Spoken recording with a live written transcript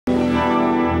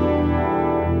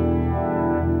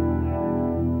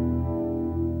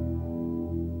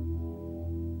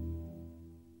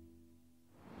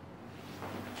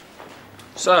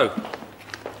So,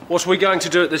 what are we going to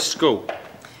do at this school?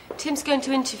 Tim's going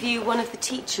to interview one of the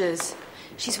teachers.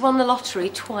 She's won the lottery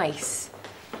twice.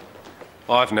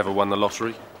 I've never won the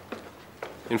lottery.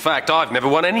 In fact, I've never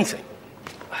won anything.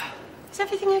 Is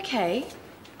everything okay?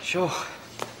 Sure.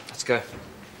 Let's go.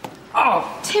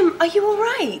 Oh! Tim, are you all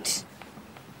right?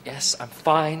 Yes, I'm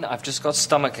fine. I've just got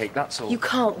stomachache, that's all. You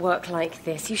can't work like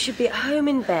this. You should be at home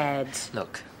in bed.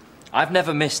 Look, I've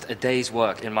never missed a day's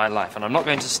work in my life, and I'm not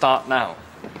going to start now.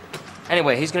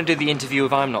 Anyway, who's going to do the interview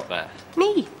if I'm not there?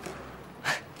 Me.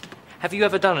 Have you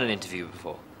ever done an interview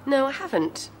before? No, I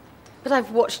haven't. But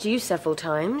I've watched you several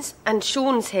times, and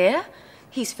Sean's here.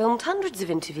 He's filmed hundreds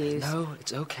of interviews. No,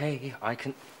 it's okay. I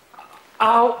can...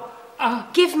 Ow! Ow!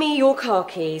 Give me your car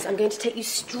keys. I'm going to take you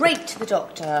straight to the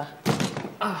doctor.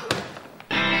 Oh.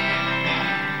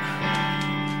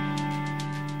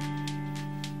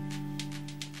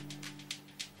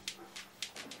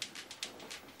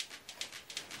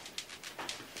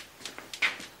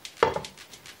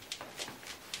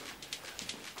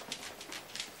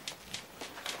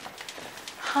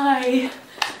 Hi.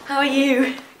 How are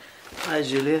you? Hi,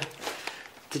 Julia.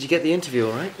 Did you get the interview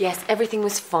all right? Yes, everything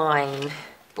was fine.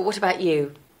 But what about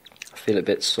you? I feel a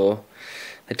bit sore.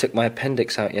 They took my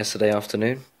appendix out yesterday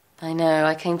afternoon. I know.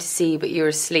 I came to see you, but you were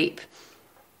asleep.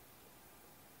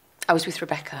 I was with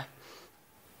Rebecca.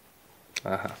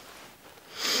 Uh-huh.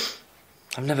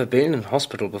 I've never been in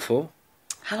hospital before.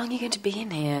 How long are you going to be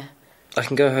in here? I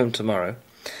can go home tomorrow,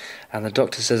 and the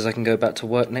doctor says I can go back to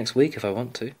work next week if I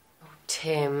want to. Oh,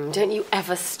 Tim, don't you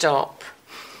ever stop.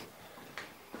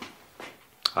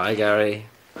 Hi, Gary.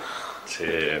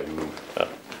 Tim.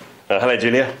 Hello,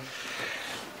 Julia.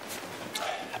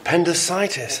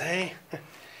 Appendicitis, eh?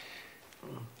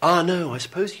 No, I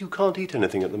suppose you can't eat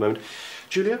anything at the moment.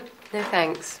 Julia? No,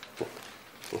 thanks.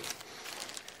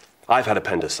 I've had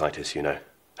appendicitis, you know.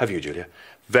 Have you, Julia?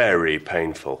 Very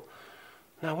painful.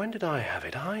 Now, when did I have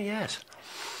it? Yes.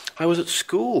 I was at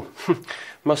school.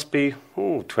 Must be,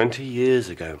 20 years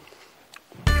ago.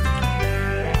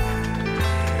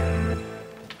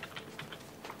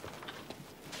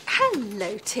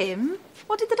 Hello, Tim.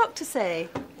 What did the doctor say?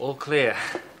 All clear.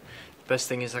 Best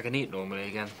thing is I can eat normally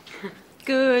again.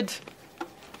 Good.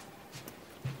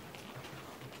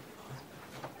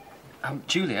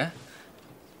 Julia,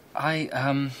 I,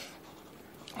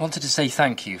 wanted to say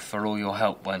thank you for all your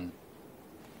help when,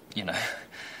 you know...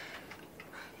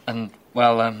 And,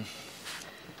 well,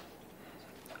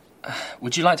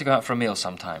 would you like to go out for a meal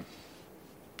sometime?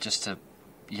 Just to,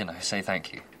 say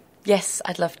thank you. Yes,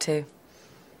 I'd love to.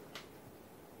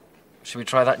 Should we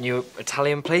try that new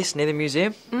Italian place near the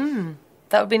museum?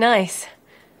 That would be nice.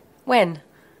 When?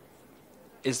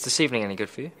 Is this evening any good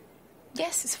for you?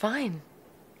 Yes, it's fine.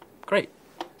 Great.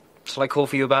 Shall I call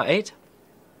for you about 8?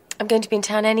 I'm going to be in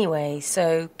town anyway,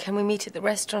 so can we meet at the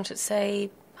restaurant at, say,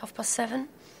 7:30?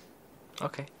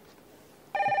 Okay.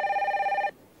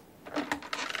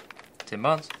 Tim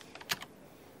Barnes.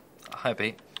 Hi,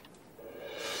 Pete.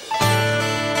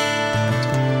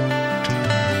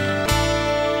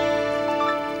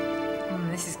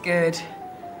 This is good.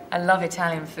 I love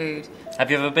Italian food. Have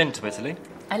you ever been to Italy?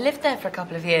 I lived there for a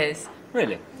couple of years.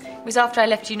 Really? It was after I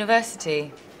left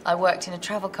university. I worked in a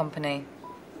travel company.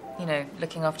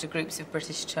 Looking after groups of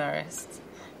British tourists.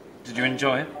 Did you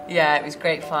enjoy it? Yeah, it was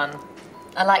great fun.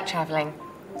 I like travelling.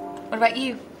 What about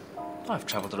you? I've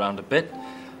travelled around a bit.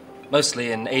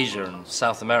 Mostly in Asia and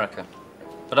South America.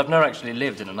 But I've never actually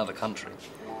lived in another country.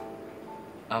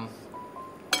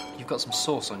 You've got some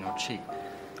sauce on your cheek.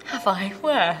 Have I?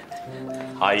 Where?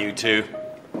 Hi, you two.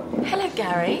 Hello,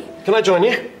 Gary. Can I join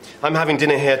you? I'm having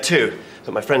dinner here too,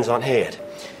 but my friends aren't here yet.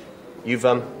 You've,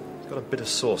 got a bit of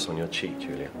sauce on your cheek,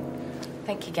 Julia.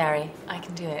 Thank you, Gary. I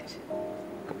can do it.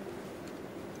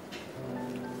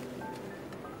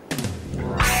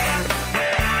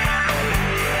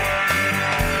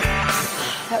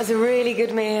 That was a really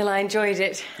good meal. I enjoyed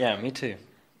it. Yeah, me too.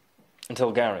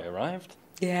 Until Gary arrived.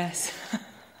 Yes.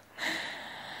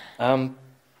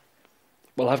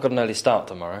 Well, I've got an early start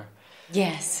tomorrow.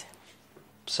 Yes.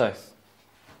 So?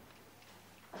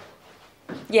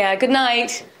 Yeah, good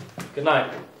night. Good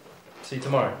night. See you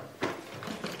tomorrow.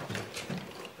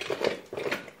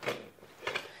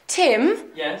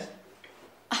 Tim? Yes?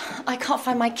 I can't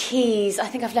find my keys. I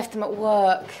think I've left them at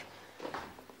work.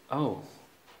 Oh.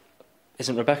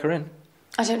 Isn't Rebecca in?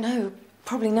 I don't know.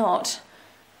 Probably not.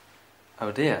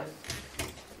 Oh, dear.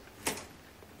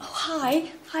 Oh,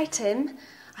 hi. Hi, Tim.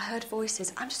 I heard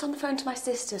voices. I'm just on the phone to my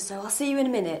sister, so I'll see you in a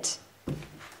minute.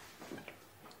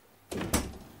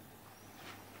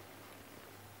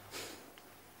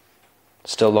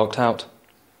 Still locked out?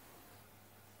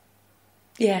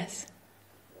 Yes.